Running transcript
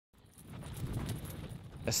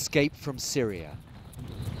Escape from Syria.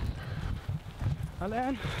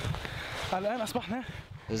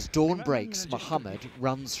 As dawn breaks, Mohammed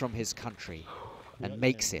runs from his country and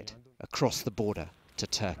makes it across the border to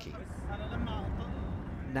Turkey.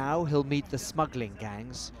 Now he'll meet the smuggling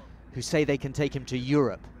gangs who say they can take him to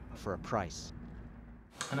Europe for a price.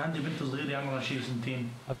 I've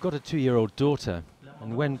got a 2-year-old daughter,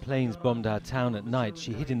 and when planes bombed our town at night,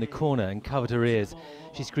 she hid in the corner and covered her ears.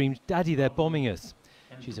 She screamed, "Daddy, they're bombing us."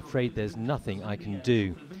 She's afraid there's nothing I can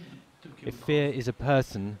do. If fear is a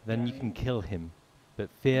person, then you can kill him.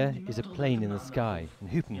 But fear is a plane in the sky, and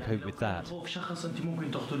who can cope with that?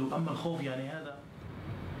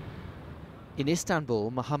 In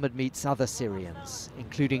Istanbul, Mohammed meets other Syrians,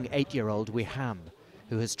 including 8-year-old Wiham,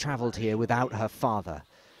 who has travelled here without her father.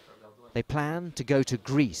 They plan to go to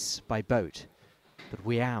Greece by boat, but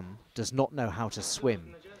Wiham does not know how to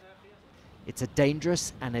swim. It's a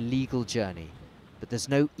dangerous and illegal journey, but there's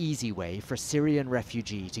no easy way for a Syrian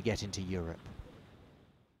refugee to get into Europe.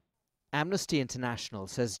 Amnesty International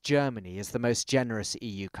says Germany is the most generous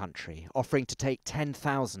EU country, offering to take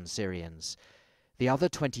 10,000 Syrians. The other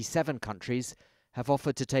 27 countries have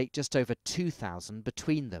offered to take just over 2,000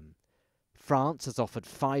 between them. France has offered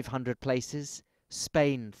 500 places,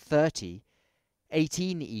 Spain 30,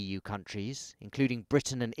 18 EU countries, including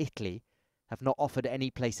Britain and Italy, have not offered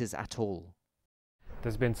any places at all.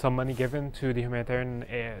 There's been some money given to the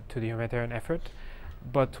humanitarian effort,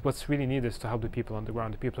 but what's really needed is to help the people on the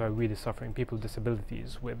ground, the people who are really suffering, people with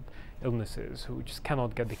disabilities, with illnesses, who just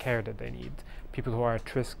cannot get the care that they need, people who are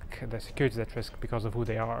at risk, their security is at risk because of who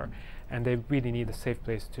they are, and they really need a safe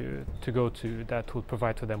place to go to that will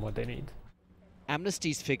provide for them what they need.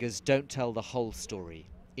 Amnesty's figures don't tell the whole story.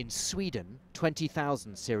 In Sweden,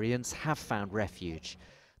 20,000 Syrians have found refuge,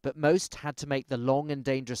 but most had to make the long and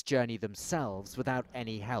dangerous journey themselves without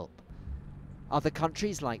any help. Other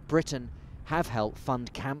countries like Britain have helped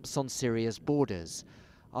fund camps on Syria's borders,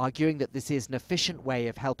 arguing that this is an efficient way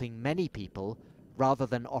of helping many people rather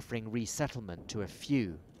than offering resettlement to a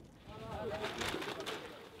few.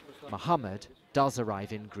 Mohammed does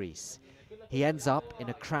arrive in Greece. He ends up in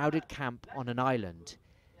a crowded camp on an island.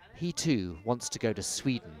 He too wants to go to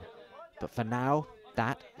Sweden, but for now,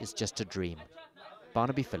 that is just a dream.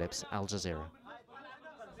 Barnaby, Phillips, Al Jazeera.